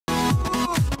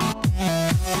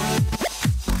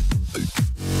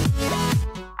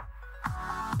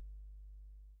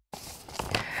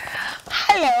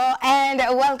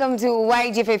welcome to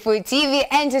Y254 TV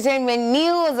Entertainment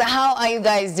News. How are you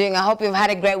guys doing? I hope you've had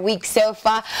a great week so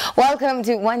far. Welcome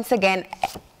to, once again,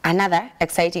 another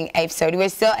exciting episode. We're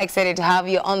so excited to have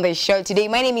you on the show today.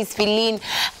 My name is Feline,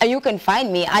 and you can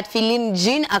find me at Feline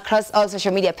Jean across all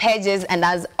social media pages. And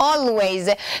as always,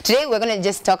 today we're going to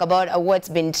just talk about what's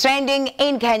been trending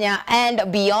in Kenya and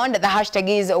beyond. The hashtag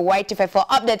is Y254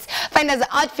 updates. Find us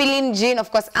at Feline Jean, of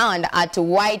course, and at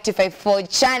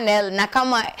Y254 channel. Na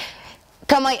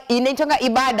kama inaitwa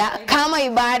ibada,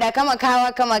 kama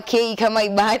kawa, kama kei, kama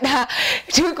ibada.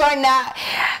 Tuko na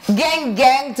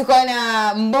gang, tuko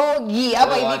na mbogi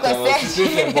hapa hivi kwa sasa.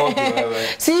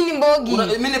 Si mbogi.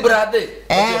 Mimi ni brother.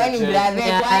 Wewe ni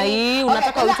brother. Ai,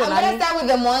 unataka uito nani? Let's start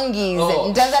with the Mwangis.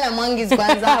 Nitaanza na Mwangis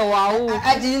kwanza. Wow.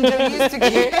 Introduce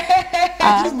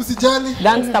to Msijali.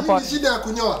 Gangster pot. Shida ya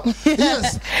kunyoa.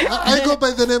 Yes. I go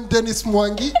by the name Dennis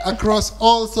Mwangi across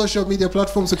all social media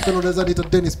platforms. Ukipenda unaweza nita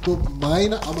Dennis Bob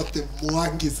Maina ama the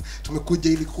Mwangis.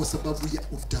 Tumekuja ili kwa sababu ya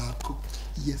udaku.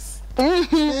 Yes.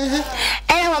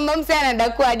 Mama mse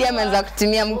anadaku hadi ameanza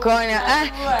kutumia mkono.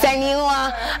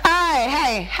 Taniua.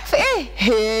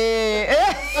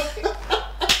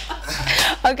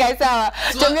 Okay, sawa.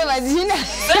 Tuambie majina.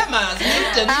 Sema,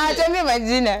 tuambie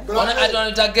majina.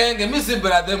 Anaita genge, mimi si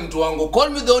brother mtu wangu. Call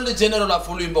me the only general of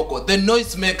Ulimboko, the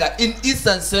noise maker in East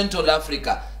and Central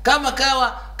Africa. Kama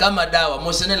kawa, kama dawa,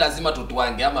 moshene lazima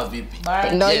tutuange ama vipi?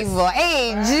 Ndio hivyo.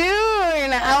 Hey,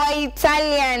 June, our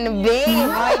Italian babe,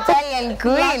 our Italian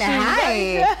queen.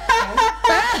 Hi.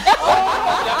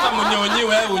 Kama mnyonyi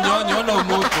wewe unyonyi ona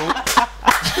umutu.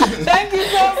 Thank you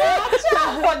so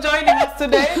much for joining us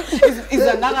today. It's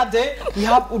another day. We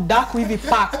have udaku hivi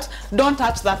packed. Don't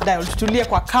touch that dial. Tulie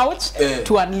kwa couch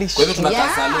to unleash. Kwa hivyo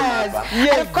tunakaa salon hapa.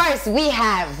 And of course, we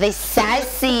have the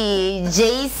sassy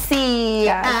JC.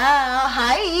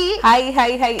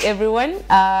 Hi everyone.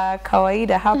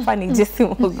 Kawaida hapa ni JC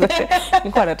Mugote.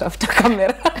 Niko natafuta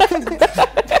kamera.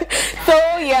 So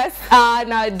yes,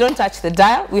 now don't touch the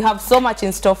dial. We have so much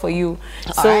in store for you.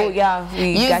 So right. Yeah,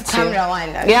 we use got camera you.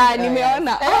 one. Yeah,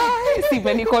 nimeona. See,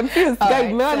 many confused. Guys,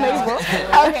 nimeona hivyo.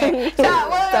 Okay, so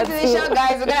welcome to the show,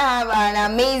 guys. We're gonna have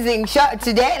an amazing show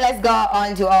today. Let's go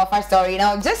on to our first story.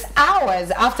 Now, just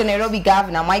hours after Nairobi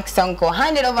Governor Mike Sonko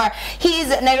handed over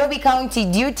his Nairobi County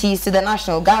duties to the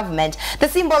national government, the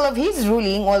symbol of his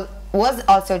ruling was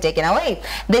also taken away.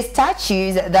 The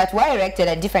statues that were erected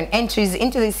at different entries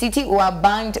into the city were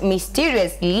burned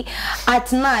mysteriously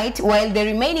at night, while the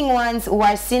remaining ones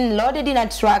were seen loaded in a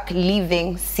truck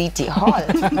leaving City Hall.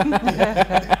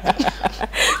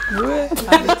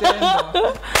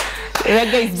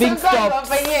 Reggae is being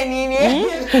stopped.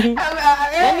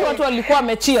 Any watu walikuwa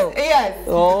wamechill. Yes.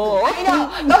 Oh. I know.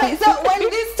 Okay, so when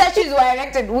these statues were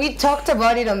erected, we talked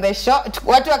about it on the show.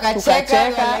 Watu wakacheka,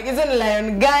 like, isn't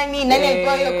lion gani? Nani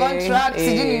alikuwa hiyo contract?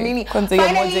 Sijui nini.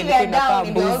 Finally, they're down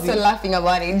and we're also laughing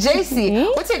about it. JC,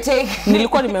 what's your take?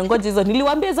 Nilikuwa nimengoja hizo.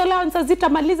 Niliwaambia hizo allowance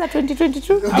zitamaliza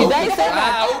 2022. Did I say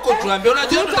that? Huko tuambie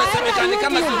unajua tutasemekana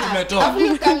kama sisi tumetoa.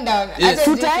 Please calm down.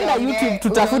 Tutaenda YouTube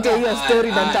tutafute hiyo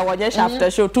story na nitawaonyesha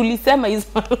after show. Tulisema hizo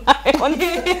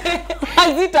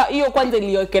hazita hiyo kwanza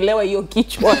iliokelewa hiyo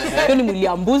kichwa. Hiyo ni mwili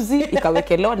ya mbuzi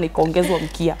ikawekelewa na ikaongezwa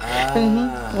mkia.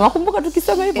 Nakumbuka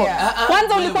tukisema hivyo.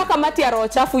 Kwanza ulikuwa kamati ya roho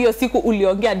chafu hiyo siku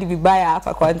uliongea hadi vibaya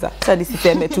hapa kwanza. Sasa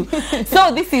nisiseme tu.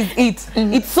 So this is it.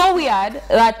 It's so weird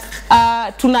that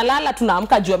tunalala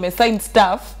tunaamka juu amesign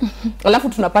stuff. Alafu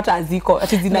tunapata aziko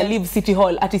ati zina leave City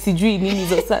Hall ati sijui nini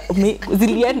hizo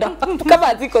zilienda kama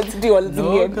aziko City Hall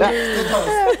zilienda.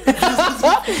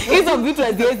 Hizo vitu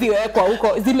haziwezi wekwa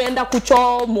huko zimeenda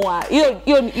kuchomwa.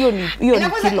 Hiyo ni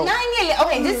kilo.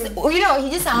 Okay, just he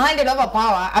just handed over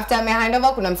power after me hand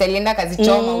over kuna msalienda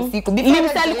kazichoma usiku. Ni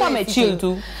msalikuwa amechill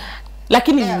tu.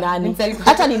 Lakini ni nani?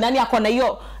 Hata ni nani akona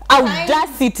hiyo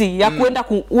audacity ya kuenda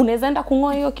unaweza enda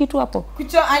kungoa hiyo kitu hapo?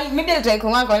 Kicho maybe try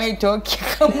kungoa kwa itoki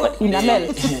kama ina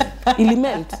melt. Ili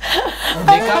melt.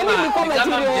 Ni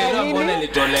kama mjero mbona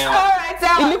ilitolewa.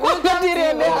 Ilikuwa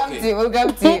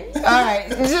welcome to. All right.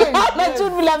 Na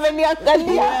June bila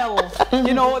ameniangalia.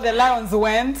 You know the lions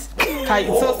went.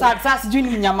 So sad. Sasa sijui ni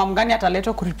mnyama mgani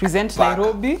ataletwa ku represent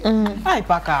Nairobi. Hai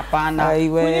paka hapana. We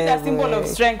need a symbol of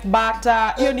strength, but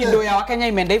hiyo ni doya wa Kenya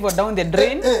imeenda hivyo down the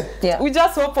drain. We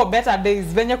just hope for better days.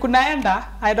 Venye kunaenda,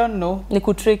 I don't know. Ni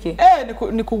kutricky.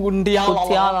 Ni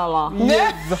kundiala.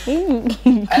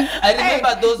 I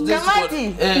remember those days.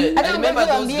 I remember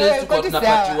those days kwa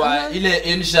tunapatiwa ile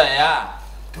insha ya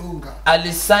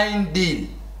alisign deal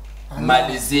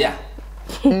Malaysia.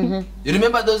 You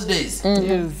remember those days?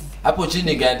 Yes. Hapo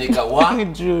chini ngaandika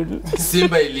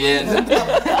Simba ilienda.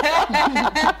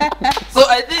 So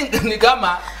I think ni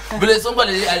kama Vile Sonko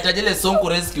alitajile Sonko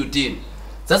rescue team.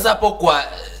 Sasa hapo kwa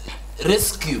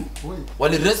rescue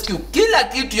wali rescue kila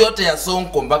kitu yote ya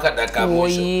Sonko mpaka dakika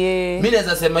mwisho. Mimi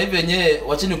naweza sema hivi wenyewe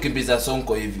wacheni ukimbiza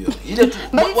Sonko hivyo. Ile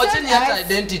wacheni hata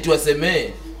identity wasemee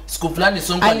siku fulani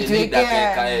Sonko alilida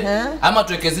kaka ama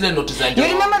tuweke zile notice za ndio.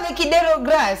 You remember the Kidero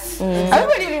grass?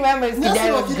 Everybody remembers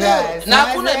Kidero grass. Na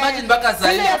hakuna imagine mpaka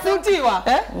sasa hivi. Yafutiwa.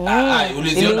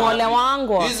 Uliziona. Ilingole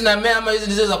wangu. Hizi na mea ama hizi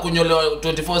ndizo za kunyolewa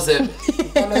 24/7.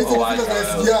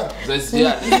 Za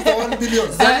SGR. 1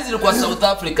 billion. Zani zilikuwa South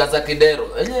Africa za Kidero.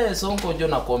 Sonko jo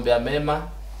nakuombea mema.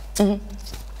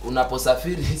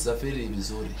 Unaposafiri safiri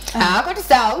vizuri. Kwa tu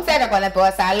sawa, msaada kwa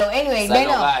napewa salo. Anyway,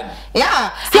 Deno.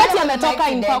 Yeah. Siati ametoka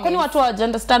in power. Kwani watu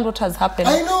understand what has happened?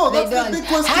 I know, that's the big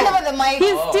question. Hand over the mic.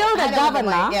 He's still the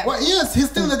governor. Well, yes, he's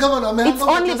still the governor. It's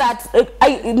only that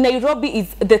Nairobi is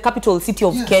the capital city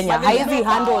of Kenya.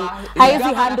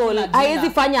 Haizi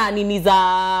fanya nini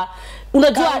za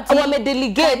unajua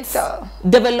wamedelegate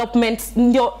development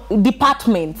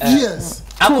department. Yes.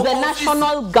 To the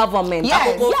national government. Yes.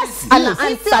 And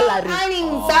salary.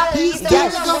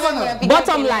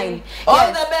 Bottom line.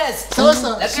 All the best.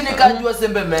 Lakini kajua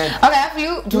sembe man. Okay, after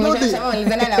you tumesema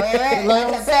ulizana na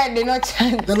wewe. Napea Deno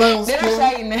chance. The Lions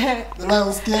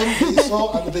came, they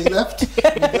saw and they left.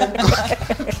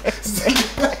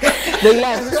 They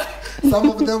left. Some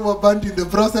of them were banned in the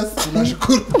process.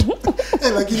 Tunashukuru.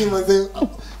 Lakini manze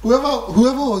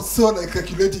whoever was so like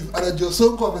calculative anajua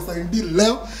Sonko amesign deal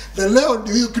leo na leo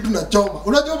ndio hiyo kitu nachoma.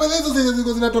 Unajua pesa hizo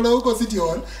zenye zinatolewa huko City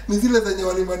Hall ni zile zenye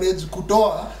wali manage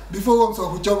kutoa before huo mswa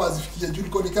kuchoma azifikie juu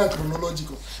liko ni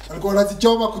chronological. Alikuwa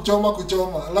anazichoma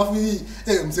kuchoma alafu hii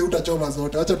mzee utachoma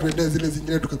zote. Acha tuende zile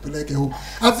zingine tukapeleke huko.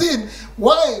 As in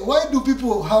why do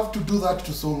people have to do that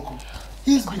to Sonko?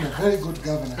 He's been a very good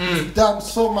governor. He's done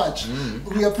so much.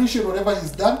 We appreciate whatever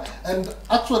he's done, and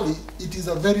actually, it is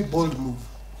a very bold move.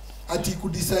 And he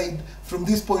could decide from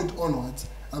this point onwards,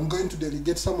 I'm going to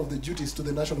delegate some of the duties to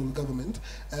the national government,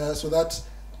 so that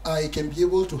I can be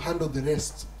able to handle the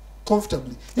rest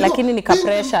comfortably. Lakini ni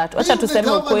pressure. Acha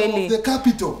tuseme ukweli. The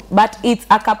capital. But it's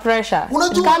a pressure.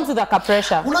 It comes with a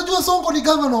pressure. Unajua Sonko ni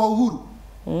governor wa Uhuru.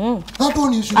 That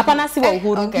one you should. Hapana si wa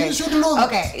Uhuru. Okay. You should know.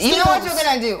 Okay. You know what you're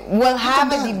gonna do? We'll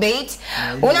have a debate.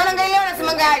 Unaona ile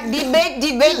unasemanga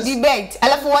debate.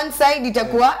 Alafu one side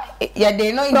itakuwa ya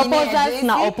Deno ingine proposers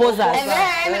na opposers.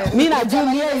 Mimi na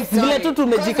Julius vile tu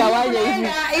tumejikawanya hivi.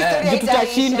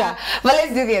 Tutashinda. But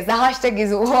let's do this. The hashtag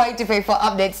is Y254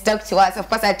 updates. Talk to us, of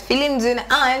course, at Filimzun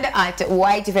and at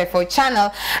Y254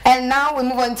 channel. And now we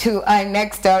move on to our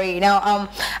next story. Now,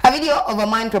 a video of a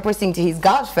man proposing to his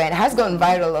girlfriend has gone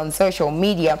viral on social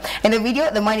media. In the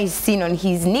video, the man is seen on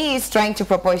his knees trying to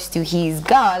propose to his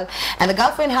girl, and the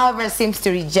girlfriend, however, seems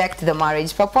to reject the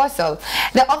marriage proposal.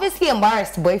 The obviously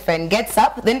embarrassed boyfriend gets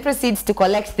up, then proceeds to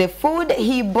collect the food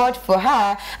he bought for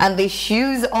her and the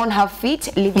shoes on her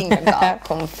feet, leaving the girl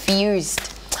confused.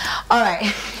 All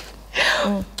right.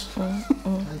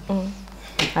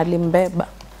 Alimbeba.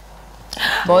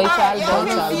 Boy child.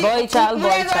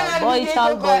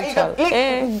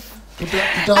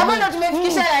 Ama ndo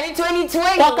tumefikisha yani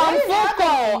 2020. Kwa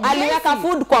mfuko, aliweka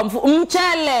food kwa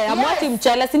mchele, amwati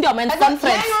mchele, si ndio men's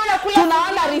conference.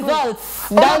 Tunaona results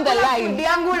down the line.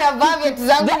 Yangu na vavia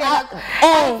tuzangu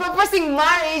I'm proposing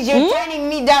marriage, you're turning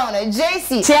me down.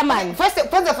 JC. Chairman. First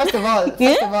of all,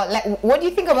 like, what do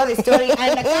you think about the story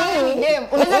and the kind of him?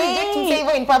 Unaweza reject him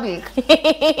favor in public.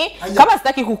 Kama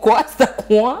sitaki kukoa,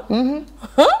 sitakuwa.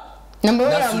 Number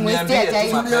one,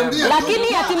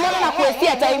 lakini atimona na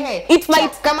kuestia time,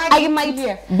 I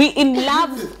might be in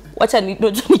love. Wacha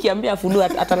nikiambia Fulu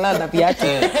atalala na viatu.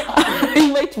 I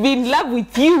might be in love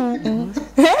with you.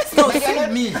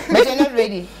 But you're not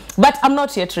ready. But I'm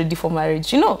not yet ready for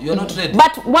marriage, you know. You're not ready.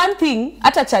 But one thing,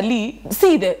 hata chali,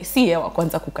 si yewa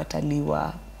kwanza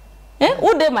kukataliwa.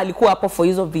 Udem alikuwa hapo for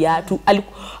hizo viatu.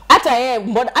 Hata yeye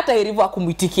mbona hata herivu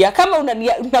akumwitikia. Kama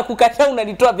unakukataa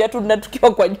unanitoa viatu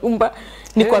tunatukiwa kwa nyumba.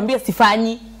 Nikwambia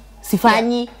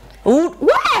sifanyi.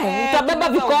 Utabeba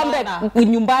vikombe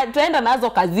nyumbani, tuenda nazo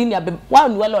kazini. Wao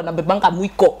ni wale wanabebanga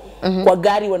mwiko kwa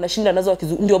gari, wanashinda nazo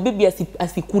ndio bibi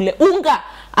asikule unga.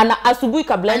 Asubuhi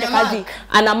kabla ya kazi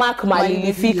ana mark mali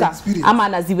ilifika ama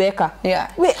anaziweka. Yeah.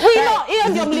 Hiyo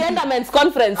ndio mlienda men's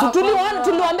conference.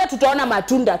 Tuliwaambia tutaona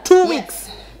matunda 2 weeks.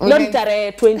 Leo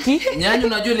tarehe 20. Nyani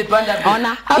unajua ilipanda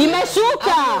ona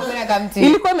imeshuka.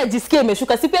 Ilikuwa imejisikia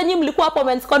imeshuka. Si pia nyinyi mlikuwa hapo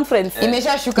men's conference.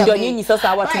 Imeshashuka. Ndio nyinyi sasa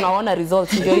hawa tunaona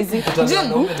results ndio hizi. Do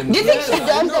you think she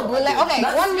dodged the bullet? Okay,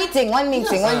 one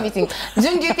meeting.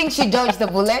 Do you think she dodged the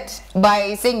bullet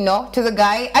by saying no to the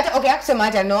guy?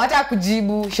 Actually no, hata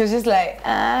kujibu. She was just like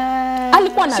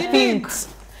alikuwa na think.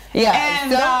 Yeah.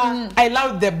 And I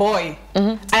love the boy.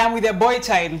 I am with the boy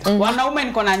child. Wanaume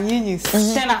niko na nyinyi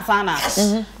tena sana.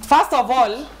 First of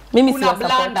all, kuna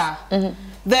blanda.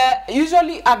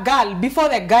 Usually a girl, before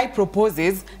the guy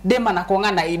proposes, dem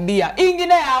anakuanga na idea.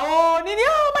 Ingine ya nini,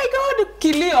 oh my god,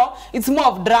 kilio. It's more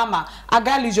of drama. A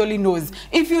girl usually knows.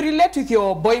 If you relate with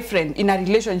your boyfriend in a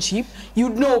relationship, you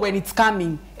know when it's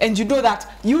coming. And you know that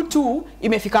you two,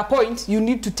 imefika point, you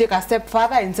need to take a step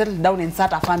further and settle down and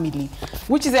start a family.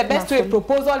 Which is the best way,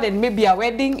 proposal and maybe a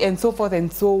wedding and so forth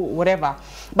and so whatever.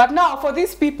 But now for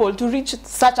these people to reach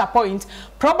such a point,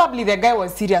 probably the guy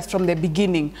was serious from the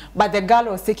beginning, but the girl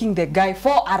was taking the guy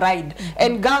for a ride.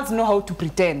 And girls know how to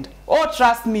pretend. Oh,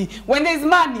 trust me, when there's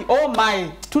money, oh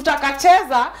my,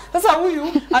 tutakacheza. Sasa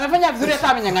huyu amefanya vizuri hata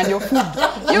amenyang'anywa food.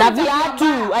 Na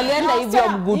viatu alienda hivyo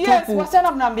mgutupu. Yes,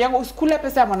 wasichana mnaambianga usikule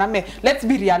pesa ya mwanamume. Let's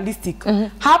be realistic.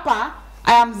 Hapa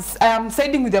I am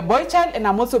siding with the boy child, and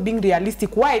I'm also being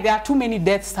realistic. Why? There are too many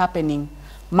deaths happening.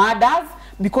 Murders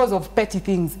because of petty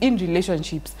things in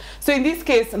relationships. So in this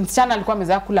case, msichana alikuwa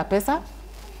amezoea kula pesa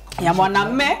ya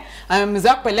mwanamume,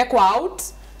 amezoea kupelekwa out.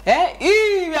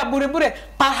 Ya bure.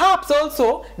 Perhaps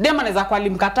also dem anaweza kwa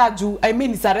alimkataa juu. I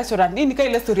mean it's a restaurant. Hii ni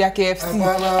ile story ya KFC.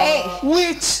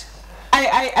 Which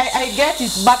I get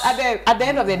it, but at the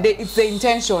end of the day, it's the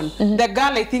intention. The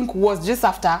girl, I think, was just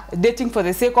after dating for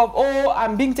the sake of, oh,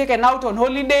 I'm being taken out on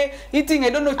holiday, eating, I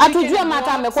don't know, chicken. Atujua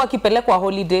mata amekuwa kipelekwa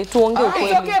holiday, tuongee ukweli.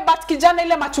 It's okay, but kijana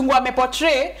ile machungu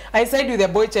ameportray, I side with the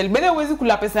boy child. But then huwezi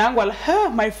kula pesa yangu,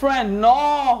 my friend,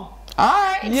 no.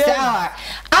 Alright, yes. So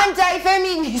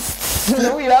anti-feminist.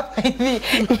 No, you are baby.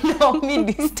 No,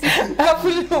 feminist.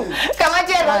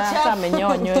 Kamati ya rocha.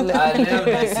 Amenyoa nywele.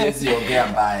 Leo siwezi ongea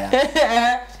mbaya.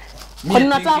 Mimi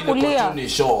nataka kulia. Ni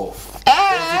show off.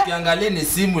 Ukiangalia ni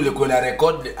simu ilikuwa na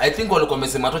record. I think walikuwa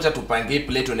wamesema tocha tupangie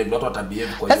plate na watu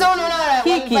watabehave kwa hiyo. Sasa unaona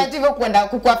wanapatiwa kwenda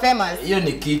kukua famous. Hiyo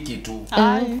ni kiki tu.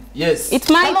 Yes. It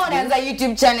might. Kama unaanza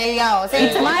YouTube channel yao. Say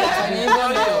it might.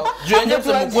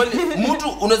 Mtu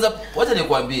unaweza wacha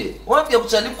nikwambie. Unafikia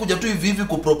kuchalipu kuja tu hivi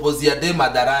kupropose ya dem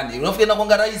hadharani. Unafikia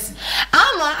inakuanga rahisi.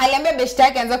 Ama aliambia beshte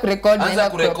yake anza kurecord. Anza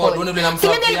kurecord uone vile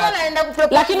namsaidia.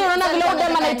 Lakini unaona vile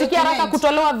dem anaitikia haraka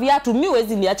kutolewa viatu, mimi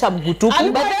huwezi niacha mguu tupu.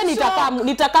 Baadaye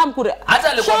nitakaa mkure.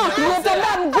 Hata alikuwa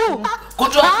nimetembea mguu.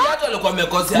 Kutoa viatu alikuwa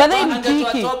amekosea.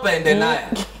 Angetoa topa ende naye.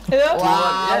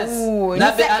 Wow. Yes.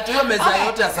 Na beatu hiyo meza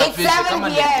yote asafishe kama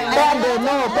ni.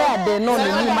 Bad no ni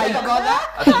my God.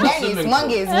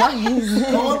 Monkeys.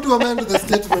 I want to amend the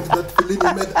statement that Philini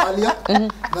made earlier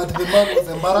that the man was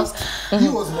embarrassed. He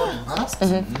was not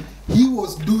embarrassed. He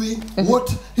was doing what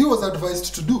he was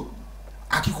advised to do.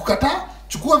 Akikukataa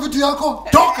chukua vitu yako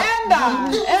toka. Enda.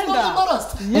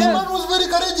 The man was very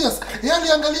courageous. Yeye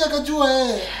aliangalia akajua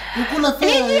ukula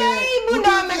fea. Bunda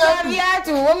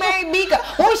amekaviatu, umeibika.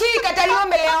 Ushikataliwa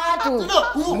mbele ya watu.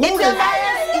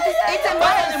 It's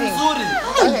embarrassing.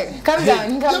 Okay, calm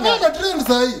down. Jamani trend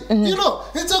sahi. You know,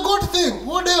 it's a good thing.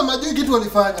 What day majui kitu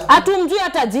walifanya. Atumjui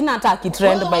hata jina hata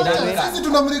akitrend by the way. Sisi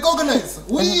tunamrecognize.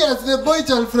 We as the boy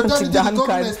child fraternity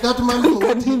recognize that man for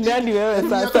what he did. We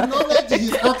acknowledge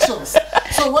his actions.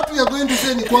 So what we are going to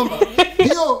say ni kwamba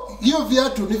hiyo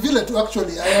viatu ni vile tu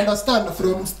actually I understand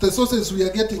from the sources we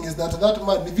are getting is that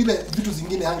man ni vile vitu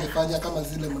zingine hangefanya kama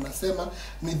zile mnasema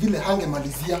ni vile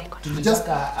hangemalizia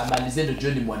Tulitaka amalize ndio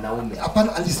John mwanaume.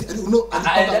 Hapana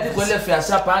alipata kwenda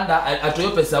fiasha panda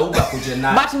atoyo pesa uga kuje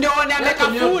nayo. But ndio ameka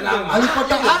food.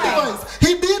 Alipata advice.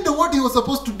 He did what he was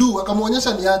supposed to do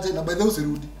akamuonyesha ni aje na by the way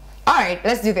usirudi. All right,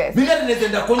 let's do this. Mimi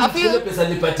nitaenda kwenye ile pesa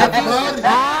nipatie.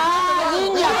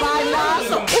 Nini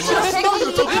hapana.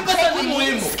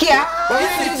 Sikia.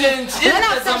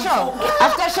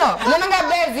 After show. Nanga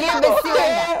base ile base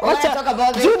wewe. Let's talk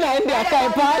about this. Juna ende akae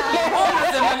pale.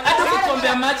 Hata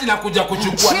kuombea maji na kuja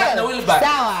kuchukua na wheelbarrow.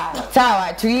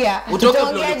 Sawa, tulia.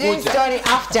 Tutaongea story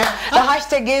after. The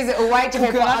hashtag is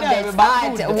Y254 updates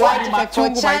at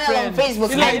Y254 channel on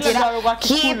Facebook.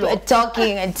 Keep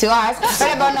talking to us.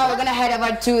 Right about now, we're gonna head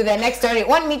over to the next story.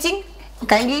 One meeting.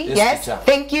 Kindly, yes.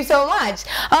 Thank you so much.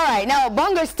 All right, now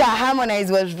Bongo star Harmonize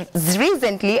was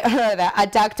recently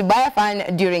attacked by a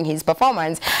fan during his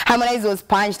performance. Harmonize was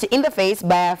punched in the face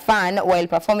by a fan while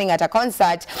performing at a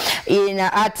concert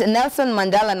at Nelson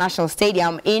Mandela National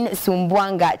Stadium in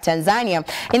Sumbwanga, Tanzania.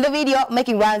 In the video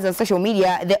making rounds on social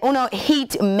media, the Uno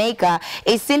hit maker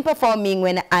is seen performing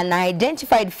when an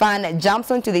unidentified fan jumps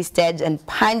onto the stage and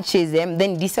punches him,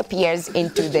 then disappears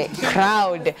into the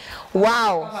crowd.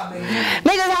 Wow.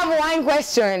 May just have one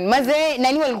question. Maze,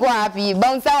 nani walikuwa happy?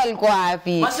 Bouncer walikuwa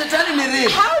happy? Mashetani ni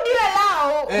real. How do you allow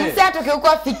Au mse atoke huko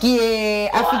afikie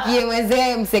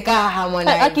mzee mseka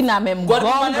Harmonize. Akina amemgonga.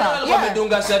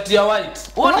 Wamedunga shati ya white.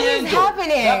 What is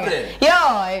happening?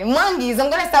 Yo, Mwangis, I'm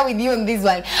gonna start with you on this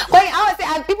one. Kwani I was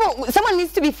saying people, someone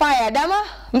needs to be fired, Dama.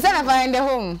 Msana fire in the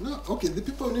home. No, okay, the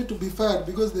people need to be fired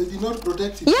because they did not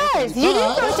protect him. Yes, you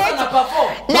didn't protect him.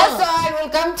 That's why I will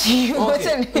come to you.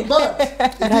 Okay. But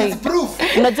it is proof.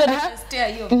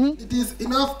 It is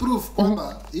enough proof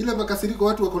kwamba ile makasiriko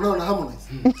watu wako nao na Harmonize.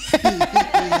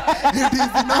 It is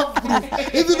enough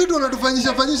proof. Hivi vitu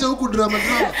wanatufanyisha huku drama.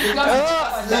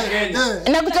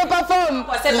 Na kutoperform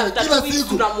kila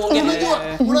siku.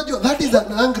 Unajua that is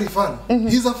an angry fan.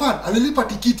 He's a fan. Alilipa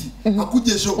tikiti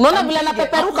akuje show. Unaona vile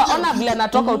anapeperuka, ona vile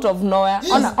anatoka out of nowhere.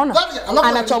 Ona.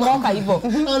 Anachomoka hivyo.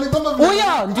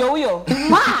 Huyo ndio huyo.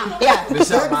 Yeah.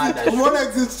 Umeona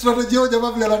exit strategy yao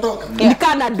jamaa vile anatoka.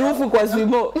 Nikana dufu kwa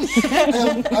Zwimo.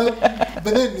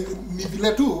 But then ni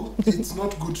vile tu, it's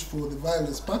not good for the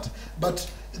violence part, but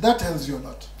that tells you a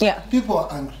lot. Yeah. People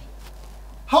are angry.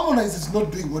 Harmonize is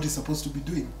not doing what he's supposed to be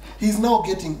doing. He's now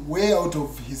getting way out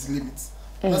of his limits.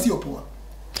 That's your poor.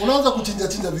 Unaanza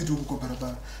kuchinja vitu huko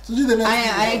barabara. So the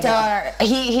next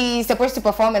he's supposed to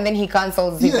perform and then he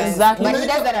cancels yes, events. Exactly. But he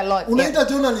does that a lot. Unaita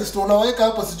journalist unaweka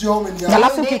hapo sijui how many hours.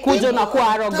 Alafu ukikuja unakuwa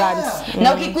arrogant.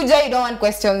 Now ukikuja you don't want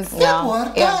questions. People are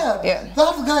tired.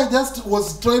 That guy just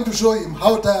was trying to show him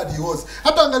how tired he was.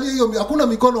 Hata angalia hiyo hakuna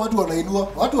mikono watu wanainua.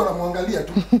 Watu wanamwangalia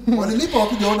tu. Walilipa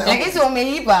wakuja ona. I guess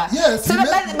umelipa. Yes. So but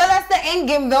that's the end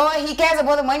game though. He cares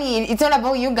about the money. It's all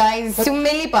about you guys.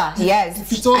 Umelipa. Yes.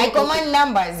 I command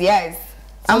numbers. Yes.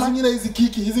 Sasa zingine hizi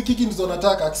kiki ndizo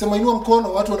nataka. Akisema inua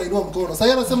mkono, watu wanainua mkono.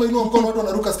 Sasa anasema inua mkono, watu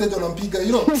wanaruka stage wanampiga, you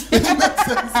know. It makes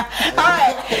sense.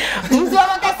 Alright. Mtu wa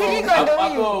makasiriko ndio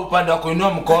huyo. Hapo upande wa kuinua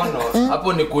mkono,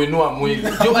 hapo ni kuinua mwili.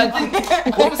 I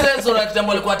think kumsezo na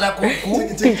kitambo alikuwa ataka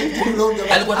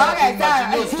alikuwa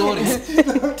ataka stories.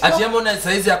 Atiamona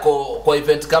saizi yako kwa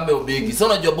event kama ubegi. Sasa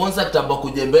unajua bonza kitambo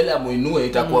kuje mbele amuinue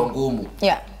itakuwa ngumu.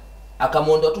 Yeah.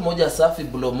 Akamondoa tu moja safi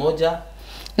bulo moja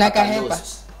na kahepa.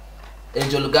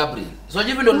 Angel Gabriel. So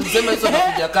hivi ndio nilisema hizo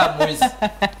nakuja kama mwezi.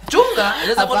 Chunga,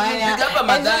 inaweza kuwa nipiga hapa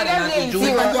madhara na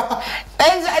kijunga.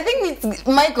 I think it's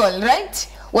Michael, right?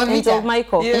 Angel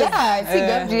Michael. Yeah, I think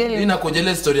Gabriel. Nina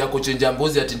kujele story ya kuchinja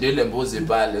mbuzi ati ndio ile mbuzi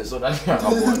pale. So nani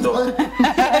akamuondoa.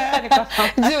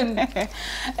 June.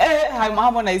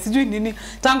 Harmonize sijui nini.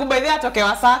 Tangu by the atoke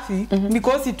Wasafi,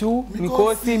 mikosi.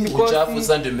 Uchafu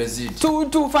sasa ndio imezidi.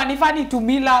 Tu funny to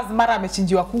millers mara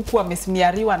amechinjiwa kuku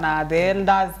amesimiariwa na the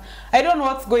elders. I don't know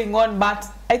what's going on but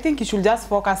I think he should just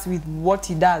focus with what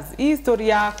he does. Hii story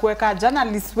ya kuweka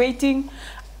journalists waiting,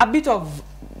 a bit of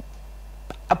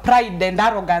a pride and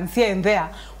arrogance here and there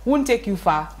won't take you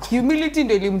far. Humility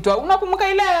ndio ilimtoa. Unakumbuka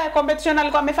ile competition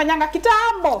alikuwa amefanyanga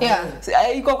kitambo? Yeah.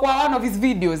 Iko kwa one of his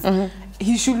videos.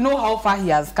 He should know how far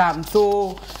he has come.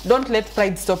 So don't let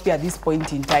pride stop you at this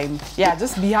point in time. Yeah,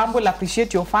 just be humble,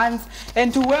 appreciate your fans,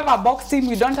 and to whoever boxed him,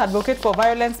 we don't advocate for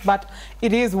violence, but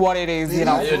it is what it is, you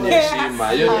know.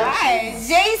 Alright,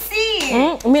 JC.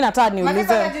 Mimi nataka niulize.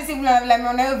 Mataka JC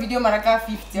mnaona hiyo video mara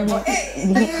 50.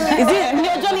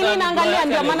 Ndio Johnny naangalia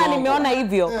ndio maana nimeona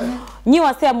hivyo. Nyi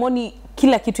wase amoni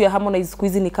kila kitu ya Harmonize siku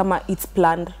hizi ni kama it's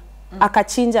planned.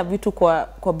 Akachinja vitu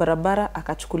kwa barabara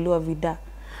akachukuliwa vida.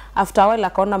 After a while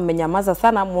akaona mmenyamaza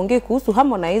sana muongee kuhusu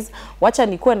Harmonize, wacha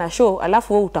nikuwe na show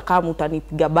alafu wewe utakaa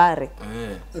mtanipiga bare.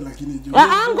 Lakini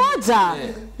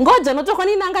ngoja unajua kwa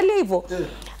nini naangalia hivyo?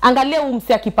 Angalia huyu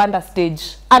msi akipanda stage.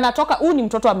 Anatoka huyu ni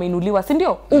mtoto ameinuliwa, si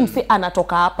ndio? Huyu msi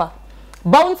anatoka hapa.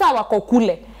 Bouncer wako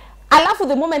kule. Alafu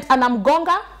the moment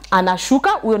anamgonga anashuka,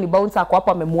 huyo ni bouncer ako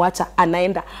hapo amemwacha,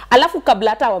 anaenda. Alafu kabla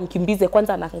hata wamkimbize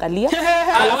kwanza anaangalia.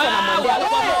 Alafu anamwambia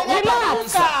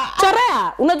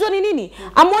chorea, unajua ni nini?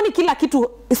 Amoni kila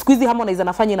kitu siku hizi Harmonize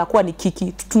anafanya inakuwa ni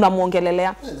kiki.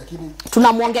 Tunamuongelelea.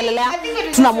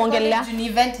 Ni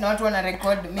event na watu wana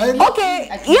record. Okay,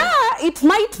 yeah, it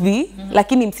might be,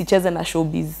 lakini msicheze na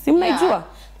showbiz. Si mnaijua?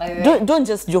 Don't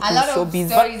just joke with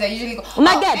showbiz. A lot of stories are usually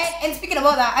and speaking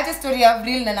about that, I just story of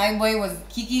Real and Naiboy was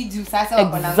Kiki juu sasa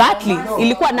wako na exactly.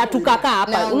 Ilikuwa natukaka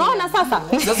hapa. Unaona sasa?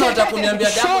 Sasa watakuniambia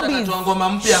Diamond anatoa ngoma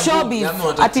mpya. Showbiz.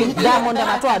 Ati Diamond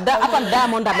anatoa hapa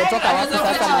Diamond ametoka wapi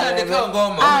sasa na wewe?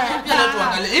 Ngoma mpya na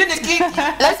tuangalie. Hii ni Kiki.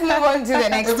 Let's move on to the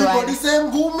next one. Everybody say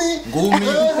ngumi.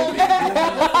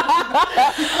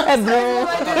 Bro.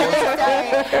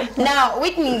 Now,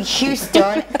 Whitney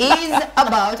Houston is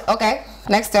about, okay,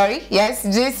 Next story. Yes,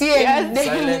 JC and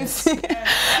Silence.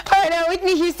 Alright, now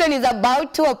Whitney Houston is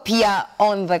about to appear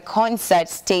on the concert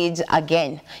stage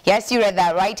again. Yes, you read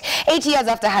that right. 8 years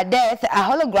after her death, a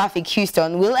holographic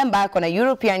Houston will embark on a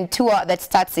European tour that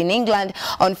starts in England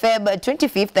on Feb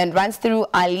 25th and runs through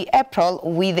early April,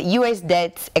 with US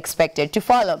dates expected to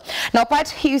follow. Now, Pat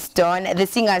Houston, the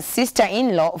singer's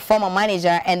sister-in-law, former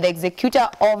manager, and the executor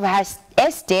of her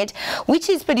estate, which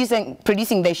is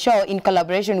producing the show in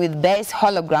collaboration with Bass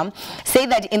Hologram, say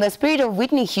that in the spirit of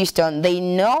Whitney Houston, they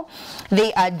know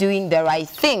they are doing the right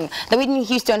thing. The Whitney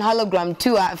Houston Hologram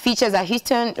Tour features a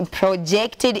Houston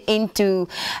projected into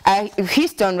a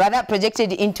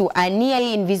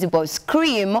nearly invisible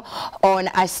scream on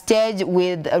a stage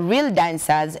with real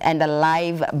dancers and a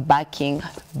live backing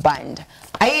band.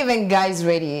 Are you even guys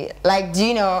ready? Like, do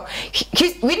you know,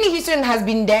 Whitney Houston has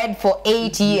been dead for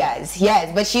 8 years,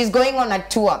 yes, but she's going on a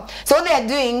tour. So what they're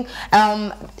doing,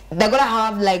 they're gonna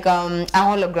have like a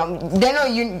hologram. They know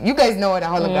you guys know what a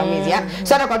hologram is, yeah?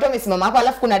 So atakuwa amesimama hapo,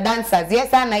 alafu kuna dancers,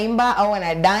 yes, anaimba au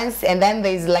ana dance, and then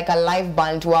there's like a live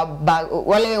band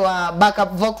wale wa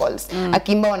backup vocals.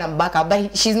 Akimba wana backup,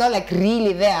 but she's not like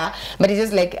really there, but it's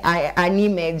just like an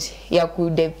image ya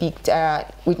could depict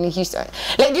Whitney Houston.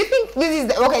 Like, do you think this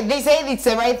is okay? They say it's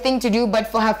the right thing to do, but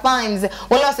for her fans,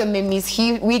 well, also miss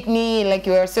Whitney, like,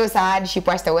 you were so sad she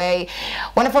passed away.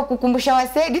 Wanafaa kukumbusha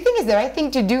wase, do you think it's the right thing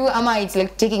to do, ama it's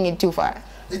like taking it too far?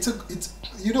 It's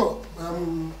you know,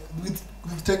 with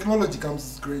technology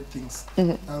comes great things.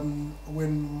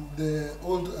 When the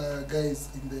old guys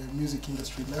in the music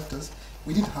industry left us,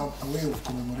 we didn't have a way of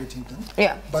commemorating them.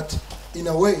 Yeah. But in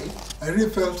a way, I really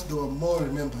felt they were more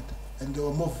remembered and they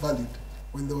were more valued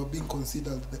when they were being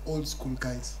considered the old school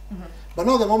guys. But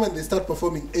now the moment they start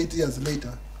performing 8 years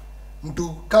later,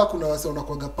 mtu kaa kuna wase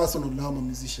wanakuwaga personal na ama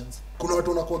musicians. Kuna watu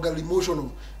wanakuwaga emotional.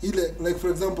 Ile, like for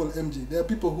example MJ, there are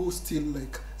people who still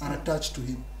like are attached to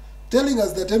him. Telling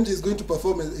us that MJ is going to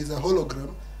perform as a hologram,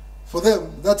 for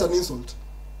them that's an insult.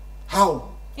 How?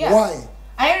 Yeah. Why?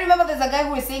 I remember there's a guy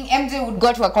who was saying MJ would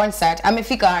go to a concert,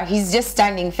 amefika, he's just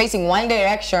standing facing one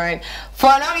direction. For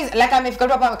now, he's like, amefika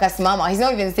tu hapa amekasimama. He's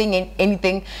not even saying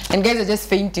anything, and guys are just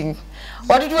fainting.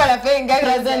 What did you want to say? Guys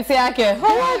doesn't say, okay. Oh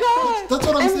my God. That's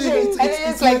what I'm saying.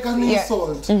 It's like an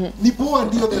insult. Nipo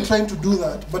and Dio, they're trying to do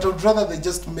that, but I'd rather they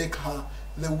just make her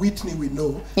the Whitney we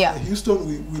know. Yeah. The Houston will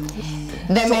be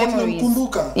the memories.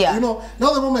 Yeah. You know,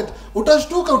 now the moment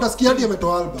utashtuka utasikia hadi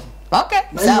ametoa album. Okay.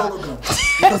 So,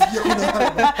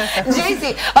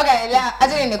 JC, okay,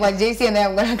 actually nikwa JC and then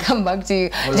I'm gonna come back to you.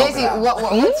 JC, what?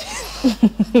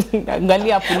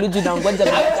 Angalia puluju na ngoja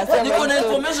nikasema. Niko na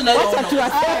information na hiyo.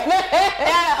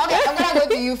 Yeah, okay, I'm gonna go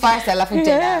to you first, alafu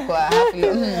tena kwa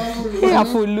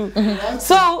hafulu.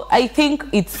 So, I think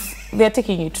they're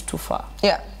taking it too far.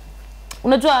 Yeah.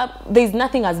 Unajua, there is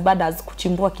nothing as bad as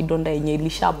kuchimbua kidonda yenye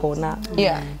ilishapona.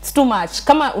 Yeah. It's too much.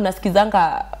 Kama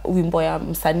unasikizanga wimbo ya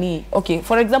msanii, okay,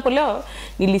 for example leo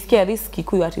nilisikia Risky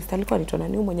Kikuyu artist alikuwa anaitwa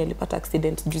nani mwenye alipata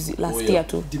accident juzi last year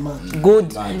tu.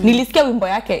 Good. Nilisikia wimbo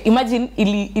yake. Imagine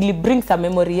ili bring some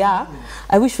memory ya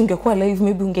I wish ungekuwa live,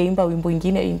 maybe ungeimba wimbo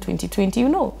ingine in 2020, you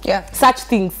know. Yeah. Such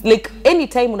things. Like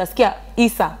anytime unasikia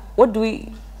Isa, what do we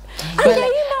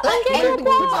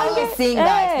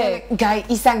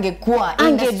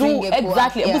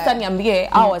exactly. Busa niambie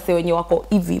hao wase wenye wako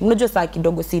hivi. Mnajua saa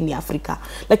kidogo si ni Afrika.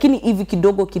 Lakini hivi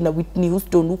kidogo kina Whitney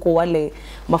Houston huko wale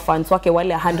mafans wake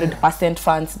wale 100%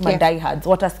 fans, my diehards.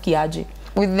 Watasikiaje?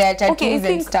 With their tattoos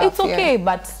and stuff. It's okay,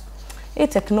 but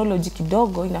technology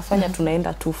kidogo inafanya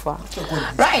tunaenda too far.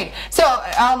 Right. So,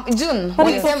 June,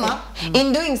 wanasema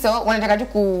in doing so, wanataka tu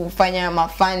kufanya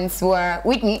mafans wa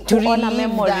Whitney to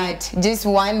relive that just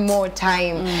one more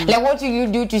time. Like, what will you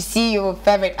do to see your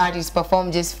favorite artist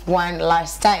perform just one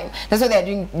last time? That's what they're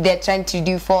doing. They're trying to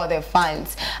do for their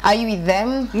fans. Are you with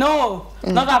them? No,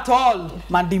 not at all.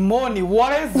 Madimoni,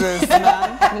 what is this,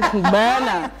 man?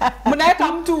 Bana.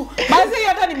 Mnaeka mtu, basi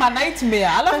hata ni nightmare.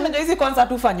 Alafu unajua hizi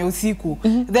concert ufanye usiku.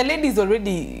 The lady is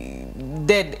already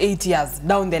dead 8 years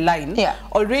down the line. Yeah.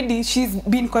 Already she's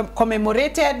been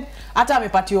commemorated. Hata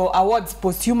amepatiwa awards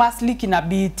posthumously, kina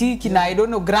BET, kina I don't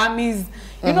know Grammys.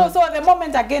 You know, so the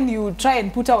moment again you try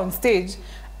and put her on stage,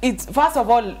 it's first of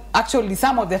all, actually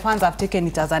some of the fans have taken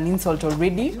it as an insult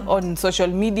already on social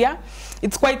media.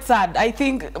 It's quite sad. I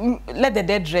think let the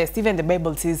dead rest. Even the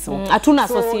Bible says so. Atuna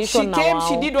association she came,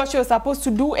 she did what she was supposed to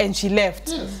do, and she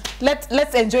left.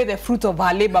 Let's enjoy the fruit of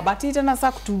her labor. But it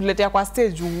nasa kutuletea kwa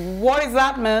stage. What is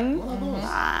that, man?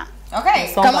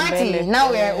 Okay, Kamati.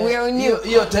 Now we're on you.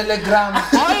 Your Telegram.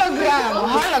 Hologram.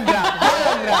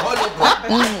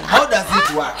 How does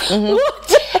it work?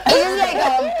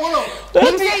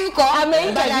 Nimse yuko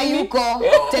ameita yuko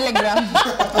Telegram.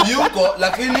 Yuko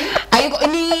lakini ayuko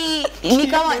ni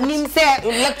kama nimse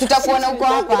like tutakuona huko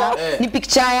hapa ni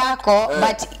picture yako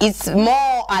but it's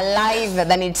more alive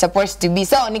than it's supposed to be.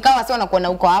 So ni kama sio unakuona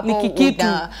huko hapo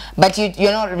but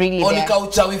you're not really there. Onika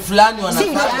uchawi fulani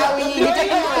wanafanya.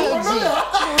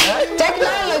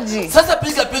 Technology. Sasa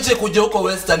piga picha kuja huko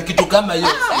Western kitu kama hiyo.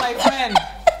 My friend.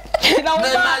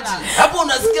 Hapo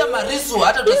unasikia marisu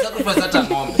hata tusacrifice hata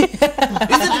ng'ombe.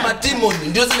 Hizi ni matimoni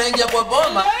ndio zinaingia kwa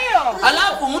boma.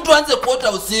 Alafu mtu aanze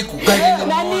kuota usiku.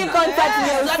 Nani contact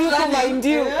ni usiku mind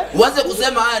you. Uanze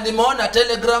kusema haya nimeona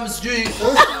Telegram sijui.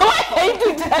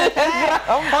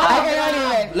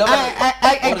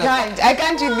 I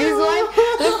can't with this one.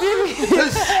 Let's do this.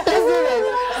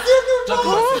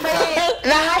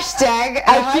 The hashtag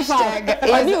is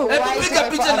piga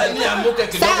picha na ni amuke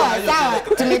kidogo na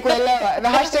hiyo. Tumekuelewa. The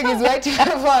hashtag is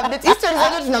Y254 updates. History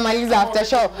zote tunamaliza after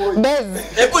show. Bez.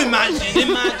 Hebu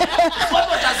imagine.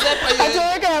 Wapo tasepa hiyo.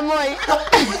 Atoweka ya moi.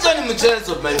 Hicho ni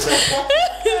mchezo my friend.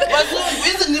 Wazungu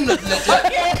hizi ni mnatuletea.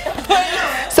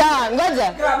 Sawa,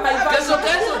 ngoja. Kesho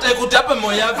utaikuta hapa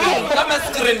moyo wako kama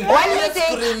screen.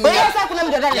 Wewe sasa kuna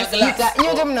mtu anasikika.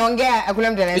 Nyote mnaongea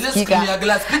hakuna mtu anasikika. Ile screen ya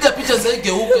glass. Piga picha sasa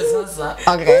igeuke sasa.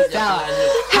 Okay, sawa.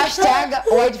 Hashtag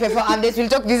Y254 updates. We'll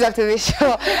talk this after the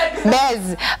show.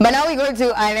 Bez. But now we go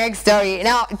to our next story.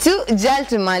 Now, two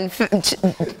gentlemen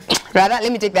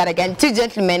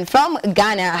from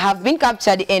Ghana have been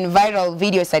captured in viral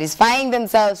videos satisfying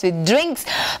themselves with drinks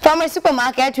from a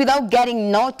supermarket without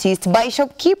getting noticed by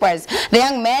shopkeepers. The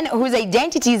young men, whose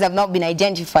identities have not been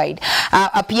identified,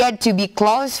 appeared to be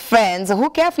close friends who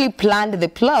carefully planned the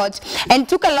plot and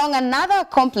took along another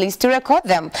accomplice to record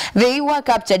them. They were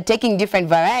captured taking different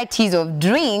varieties of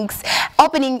drinks,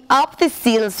 opening up the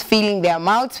seals, filling their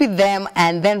mouths with them,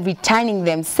 and then returning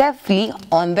them safely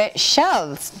on the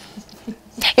shelves.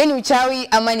 In uchawi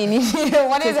ama nini?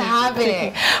 What is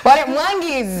happening? What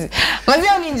Mwangis?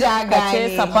 Mazao ninja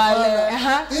gani?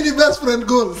 Any best friend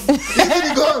goals?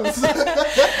 Any goals?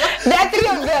 There are three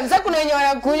of them. Sasa kuna wenye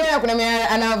wanakunywa na kuna mwenye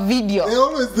ana video. There are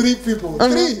always three people.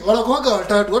 Three wanakuwaga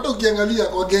watatu. Hata ukiangalia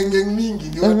kwa geng mingi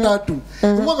ni watatu.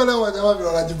 Umeangalia wajamaa vile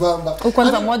wanajibamba.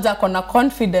 Kwanza mmoja ako na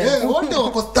confidence. Wote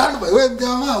wako standby. Wewe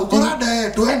mjamaa uko rada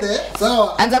tuende.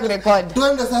 Sawa. Anza kurecord.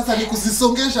 Tuende sasa ni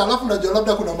kusisongesha alafu najua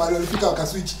labda kuna mahali walifika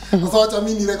wakaswitch. Sasa wacha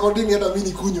mimi ni recording hata mimi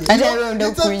ni kunywe.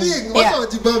 It's a thing. Wacha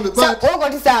wajibambe but uko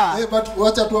tu sawa. But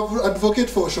wacha tu advocate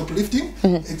for shoplifting.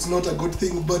 It's not a good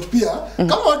thing but pia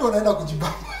kama watu wanaenda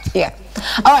kujibamba. Yeah.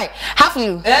 All right.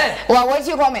 Haflu. Well, what's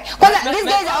your comment? Because these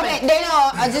guys, okay, they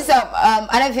know just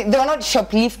I don't think they were not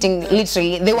shoplifting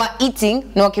literally. They were eating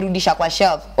na wakirudisha kwa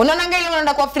shelf. Unaona ngeli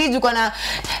unaenda kwa fridge uko na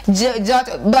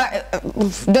but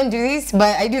don't do this,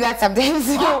 but I do that sometimes.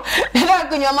 Nataka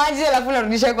kunywa maji alafu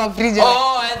narudisha kwa fridge.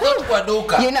 Oh, I thought kwa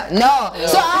duka. You know, no.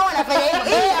 So hao wanafanya hivyo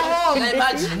home.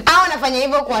 Hao wanafanya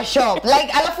hivyo kwa shop.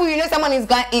 Like alafu you know someone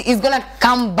is gonna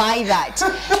come by that.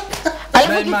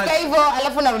 Alafu kifika hivyo,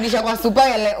 alafu narudisha kwa super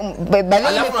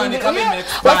alafu unaandika mimi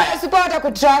expire. Super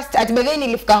watakutrust at by then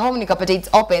nilifika home nikapata it's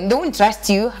open. They won't trust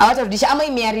you. Hawatarudisha ama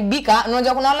imeharibika.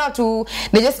 Unajua kuna wale watu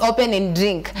they just open and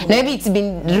drink. Maybe it's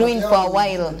been ruined for a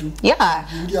while. Yeah.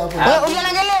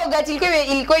 Unaangalia yogurt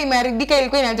ilikuwa imeharibika,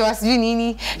 ilikuwa inatoa sijui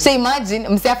nini. So imagine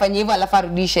msee afanye hivyo alafu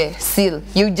arudishe seal.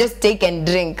 You just take and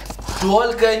drink. To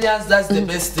all Kenyans, that's the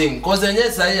best thing. Cause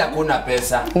yenyewe sahi hakuna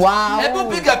pesa. Wow. Hebu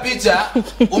piga picha,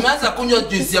 umeanza kunywa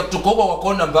juice ya kutokoka kwa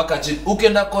kona mpaka chini.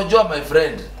 Ukienda kojoa my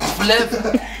friend.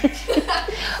 Flavor.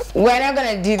 We're not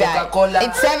gonna do that. Coca-Cola.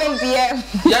 It's 7 p.m.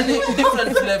 Yani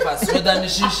different flavors, whether ni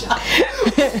shisha.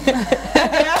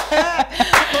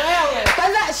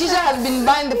 Shisha has been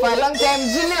banned for a long time,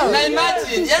 you know. Na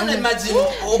imagine.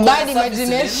 Bad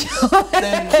imagination.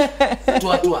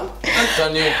 Tua.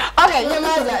 Okay,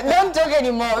 Nyamaza, don't talk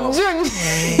anymore. June.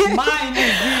 Mine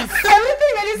is this.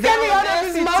 Everything that is coming out of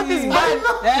his mouth is bad.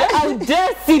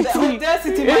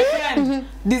 Audacity, my friend.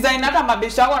 Design hata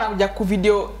mabesha wako wanakuja ku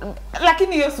video.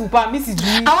 Lakini hiyo super mimi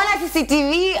sijui. Hawana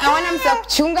CCTV, hawana msa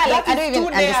kuchunga, like I don't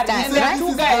even understand. Right?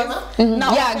 Two guys.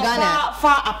 Now, yeah, Ghana.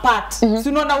 Far apart. So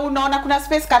unaona kuna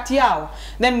space kati yao.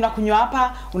 Then unakunywa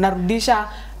hapa, unarudisha.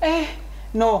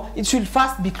 No, it should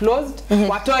first be closed.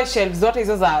 Watoe shelves zote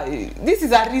hizo za this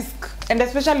is a risk. and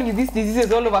especially with these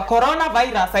diseases all over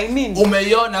coronavirus, I mean.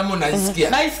 Umeiona ama unaisikia?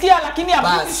 Naisikia lakini I'm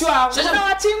pretty sure kuna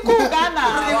wachinku Ghana.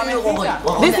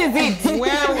 This is it.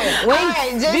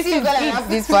 Wait, Jesse, you gotta have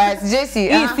this first. Jesse,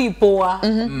 hii si poa.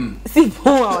 Si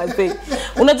poa wase.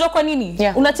 Unajua kwa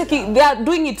nini? Unacheki they are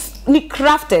doing it ni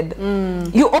crafted.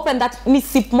 You open that ni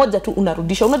sip moja tu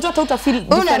unarudisha. Unajua hata uta feel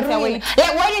different way.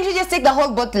 Like why didn't you just take the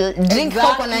whole bottle, drink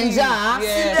coke na njaa?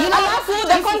 You know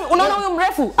unaona huyo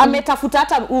mrefu ametafuta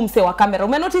hata huyu mse wa kamera.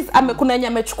 Ume notice kuna yenye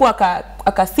amechukua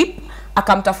akasip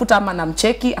akamtafuta ama na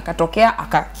mcheki akatokea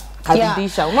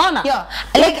karudisha. Unaona?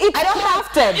 Like it's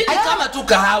crafted. Ni kama tu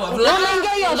kahawa.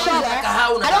 Unaingia hiyo shop. I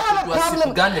don't have a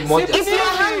problem. If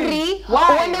you're hungry,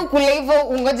 uende ukule hivyo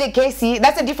ungoje kesi,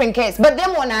 that's a different case. But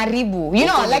them wanaharibu. You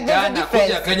know, like there's a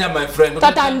difference. Kenya, my friend.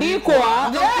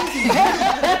 Tatandikwa.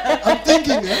 I'm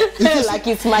thinking, like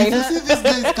it's mine. You see this guy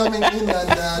is coming in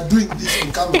and doing this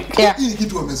in camera. Hii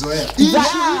kitu wamezoea. I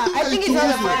think it's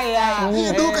all fire.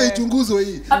 Hii duka ichunguzwe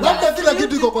hii. Labda kila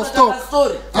kitu iko kwa stock.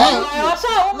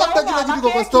 Labda kila kitu iko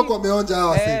kwa stock wameonja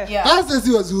hawa si. Hasa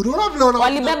si wazuri. Unaona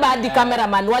walibeba hadi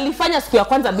cameraman. Walifanya siku ya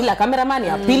kwanza bila cameraman,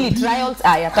 ya pili trials,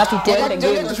 ya tatu tuende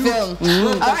game.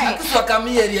 Alright. Sisi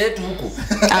wakamia area yetu huko.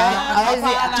 Alright,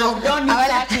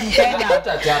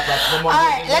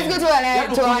 let's go to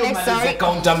our next story.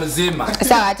 Counter mzima.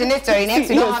 So, to next story. Next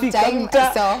we don't have time.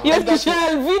 So, let's go to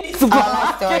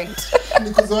our story.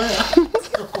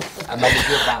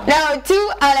 Now,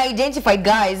 two unidentified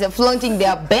guys flaunting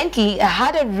their Bentley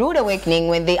had a rude awakening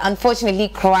when they unfortunately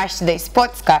crashed their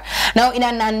sports car. Now, in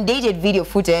an undated video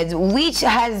footage, which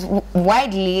has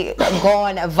widely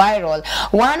gone viral,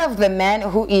 one of the men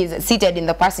who is seated in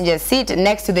the passenger seat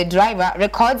next to the driver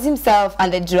records himself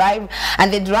and the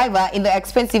driver in the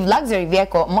expensive luxury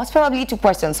vehicle, most probably to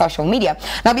post on social media.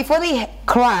 Now, before they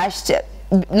crashed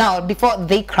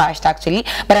actually,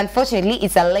 but unfortunately,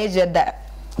 it's alleged that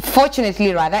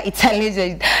fortunately rather, it's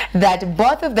alleged that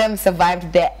both of them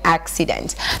survived the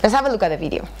accident. Let's have a look at the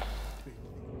video.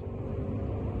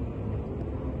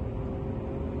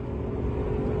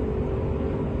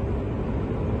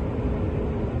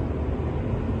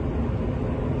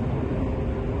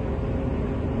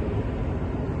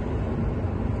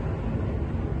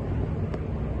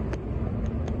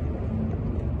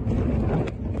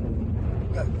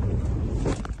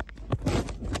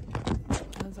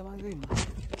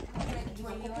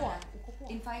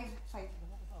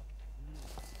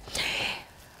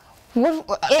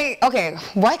 Okay,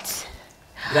 what?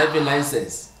 Driving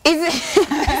license. Is it?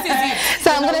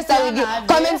 So I'm gonna start with you.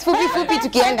 Comments fupi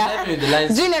tukienda.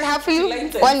 Junior, have for you?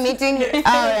 One meeting.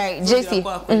 All right, JC.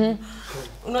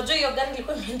 Unajua hiyo gani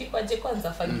ilikuwa imeandikwa je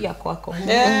kwanza fagia kwako.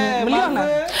 Mliona?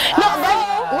 No,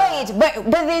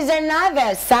 but there's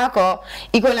another circle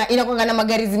inakuwa na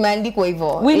magari zimeandikwa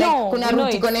hivyo. Like kuna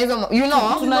route iko na hizo, you know,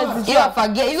 hiyo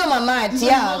fagia hizo mamati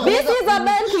ya. This is a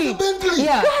Bentley.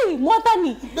 Yeah. Hey,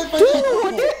 mwatani.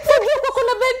 Fagia kwako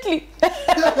na Bentley.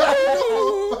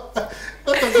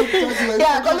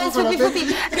 Yeah, comments fupi.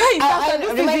 I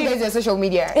remind you guys on social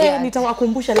media.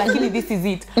 Nitawakumbusha lakini this is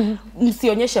it.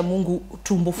 Msionyeshe Mungu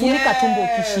tumbo, funika tumbo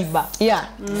ukishiba. Yeah.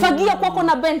 Fagia kwako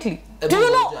na Bentley. Do you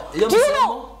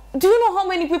know how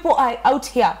many people are out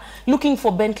here looking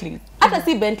for Bentley? Hata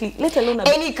si Bentley, let alone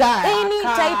any car. Any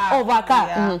type of a car.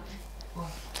 Yeah.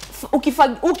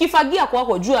 Ukifagia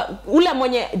kwako jua ule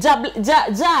mwenye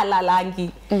la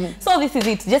langi. So this is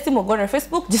it. Jesse Mogora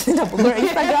Facebook, Jesse Mogora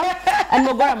Instagram, and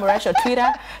Mogora Morasho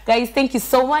Twitter. Guys, thank you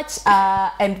so much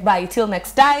and bye till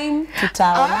next time.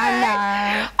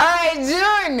 Tutaonana. Alright,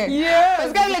 June. Yes.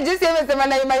 Usikali Jesse amesema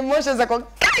na my emotions zako.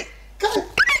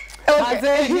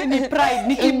 Okay. Ni pride,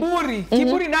 ni kiburi.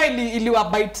 Kiburi na iliwa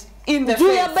bite in the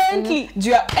face. Bentley.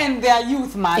 And their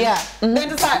youth, man. Yeah. Then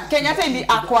sasa Kenyatta ili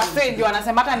akwase ndio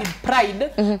anasema hata ni pride.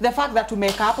 The fact that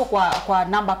tumeka hapo kwa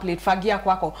number plate fagia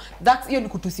kwako. That's hiyo ni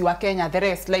kutusiwa Kenya. The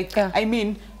rest like I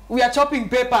mean we are chopping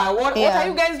paper. What are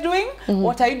you guys doing?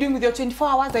 What are you doing with your 24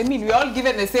 hours? I mean, we all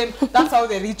given the same. That's how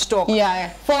the rich talk. Yeah.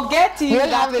 Forgetting we all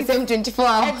have the same 24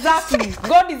 hours. Exactly.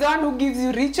 God is the one who gives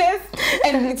you riches,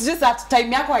 and it's just that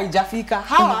time yako haijafika.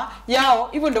 Hawa yao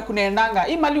hivyo ndio kunaendanga.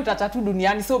 Hii mali utatatu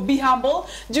duniani. So be humble.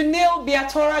 Junil,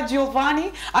 Beatora,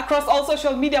 Giovanni across all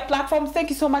social media platforms. Thank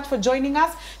you so much for joining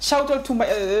us. Shout out to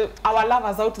our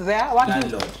lovers out there.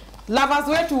 Lovers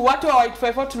wetu watu wa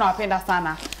Y254 tunawapenda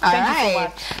sana. Thank you so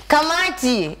much.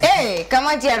 Kamati.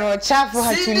 Kamati ya roho chafu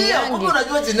hatuliangi. Ndio,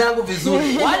 unajua jina yangu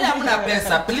vizuri. Wale hamna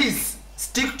pesa, please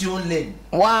stick to your lane.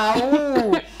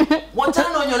 Wow.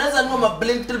 Wachana unaweza nunua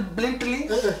Bentley.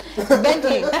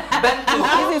 Bentley.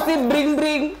 Hizi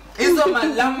bring. Hizo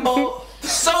malambo.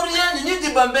 Sorry yani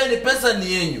nyinyi bambeni pesa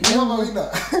ni yenyu.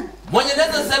 Mwenye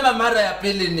naweza sema mara ya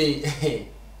pili ni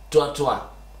Twatwa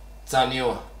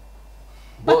Saniwa.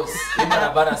 Boss, hii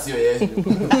barabara sio yenu.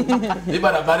 Hii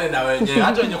barabara na wenyewe.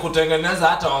 Hata wenye kutengeneza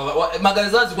hata magari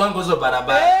zao zikuango hizo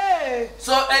barabara.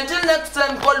 So until next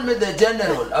time, call me the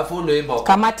general. Afulu imbo.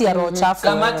 Kamati ya roho chafu.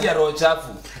 Kamati ya roho chafu.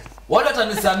 Wale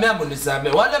watanisamea mnisamee.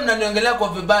 Wale mnaniongelea kwa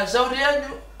vibaya shauri yenu.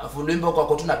 Afulu imbo kwa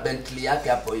kutuna Bentley yake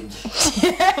hapo nje.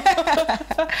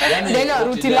 Yani ndio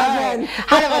ruti la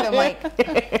hana the mic.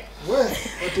 Wewe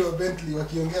watu wa Bentley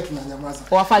wakiongea tunanyamaza.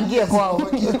 Wafagie kwao.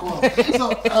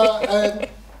 So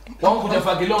wangu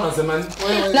kujafagilio unasema nini?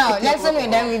 No, next time we're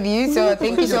done with you, so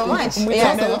thank you so much.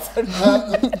 Yeah, no.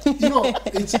 You know,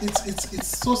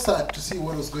 it's so sad to see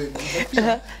what was going on. But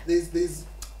yeah, there's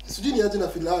sijini aje na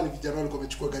filani vijana walikuwa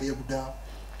wamechukua gari ya buda.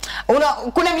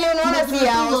 Kuna vile unaona si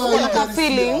yao, kuna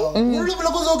feeling. Unajua vile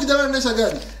kwanza ukijana anaendesha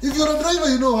gari. If you're a driver,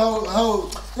 you know how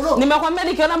you know. Nimekwambia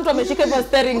nikiona mtu ameshika hivyo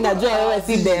steering najua wewe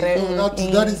si dere.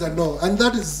 That is a no, and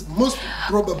that is most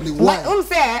probably why.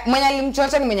 Mwenye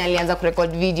alimchocha ni mwenye alianza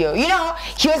kurecord video. You know,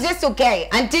 he was just okay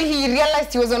until he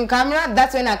realized he was on camera.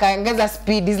 That's when akaongeza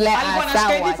speed. He's like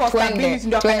sawa 20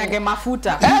 ndio akanyage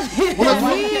mafuta. Kuna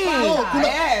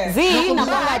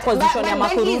position ya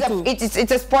mafurutu.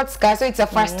 It's a sports car, so it's a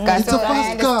fast car. It's a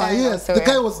fast car, yes. The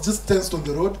guy was just tensed on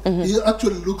the road. He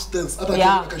actually looks tense.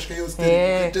 Hata akashika hiyo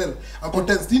steering, you can tell. Ako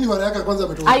tense. Nini mara yake kwanza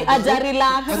ametoka.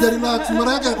 Ajarelax.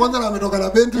 Mara yake kwanza ametoka na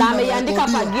Bentley. Na ameandika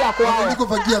fagia kwao. Ameandika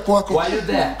fagia kwako. Why you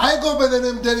there? I go by the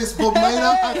name Dennis Bob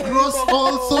Minor across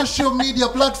all social media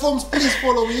platforms. Please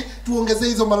follow me. Tuongeze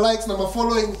hizo ma likes na ma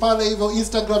following pale hivyo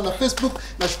Instagram na Facebook.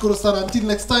 Nashukuru sana. Until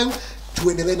next time.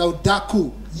 Tuendelee na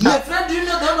udaku. My friend, you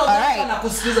know don't know that na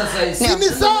kusikiza sasa. Sini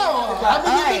sawa.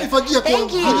 Amenifagia kwa.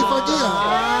 Amenifagia.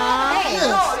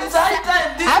 It's high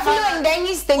time. After and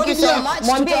Dennis, thank you so much.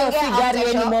 Mwambie usigari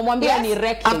wenu, mwambie ni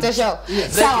wreck after show.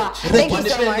 Sawa. Thank you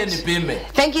so much.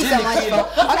 Thank you so much.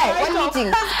 Okay, one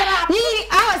meeting. Ni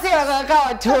hawa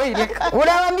kwa toilet.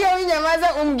 Unamwambia huyu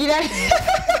nyamaza umgirani.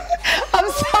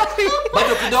 I'm sorry.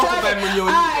 Bado kidogo kwa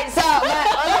mwenyewe. Alright, so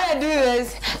I'm gonna do this.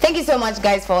 Thank you so much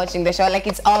guys for watching the show. Like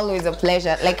it's always a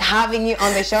pleasure like having you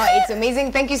on the show. It's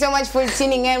amazing. Thank you so much for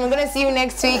tuning in. We're gonna see you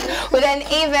next week with an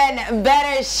even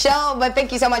better show. But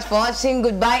thank you so much for watching.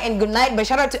 Goodbye and good night. But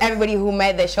shout out to everybody who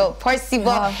made the show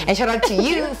possible. And shout out to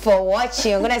you for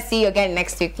watching. I'm gonna see you again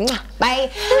next week. Bye.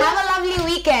 Have a lovely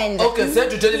weekend. Okay, sasa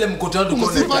tutelele mkutano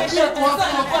tukone. Usifagie kwa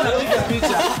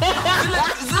picha.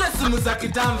 Zile simu za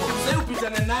kitambo. Sasa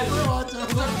upitane nayo.